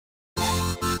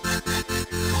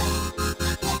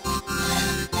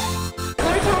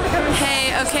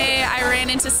Yesterday I ran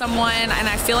into someone and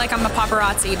I feel like I'm a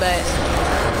paparazzi, but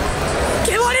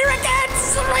Keilani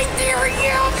Ricketts right there,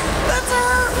 yeah, that's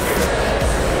her.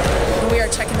 We are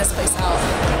checking this place out.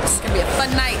 It's gonna be a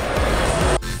fun night.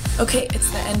 Okay,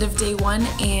 it's the end of day one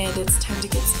and it's time to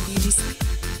get some beauty sleep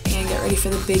and get ready for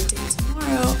the big day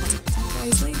tomorrow. I'll talk to you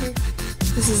guys later.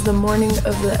 This is the morning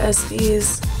of the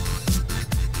ESPYs.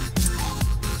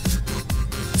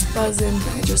 It's buzzing.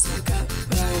 I just woke up,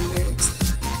 but I'm very excited.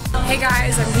 Hey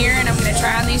guys, I'm here and I'm gonna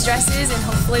try on these dresses and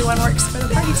hopefully one works for the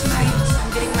party tonight.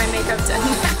 I'm getting my makeup done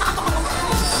now.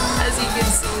 As you can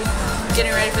see,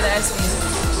 getting ready for the ESPYs.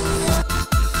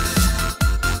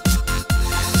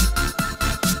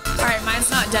 Alright, mine's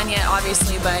not done yet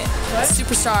obviously, but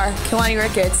superstar Keilani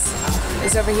Ricketts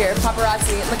is over here.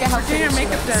 Paparazzi, look at how pretty her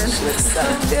makeup done. She looks so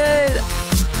good.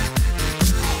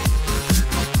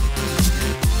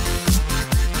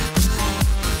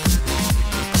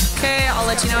 Okay, I'll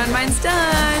let you know when mine's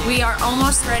done. We are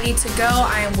almost ready to go.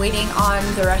 I am waiting on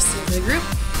the rest of the group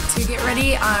to get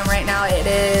ready. Right now it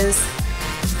is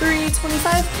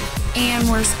 3:25 and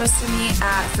we're supposed to meet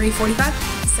at 3:45.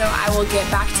 So I will get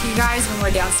back to you guys when we're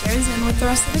downstairs and with the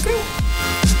rest of the group.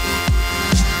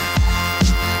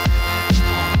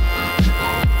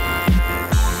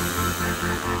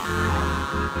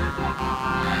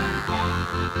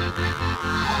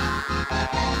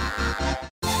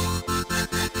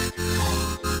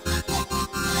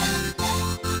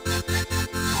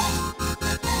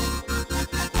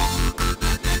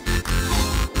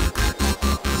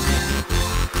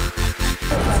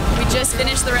 Just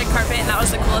finished the red carpet and that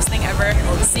was the coolest thing ever.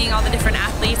 Seeing all the different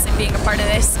athletes and being a part of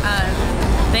this.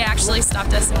 They actually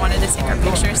stopped us and wanted to take our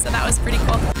picture, so that was pretty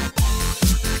cool.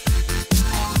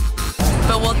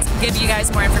 But we'll give you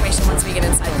guys more information once we get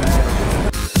inside.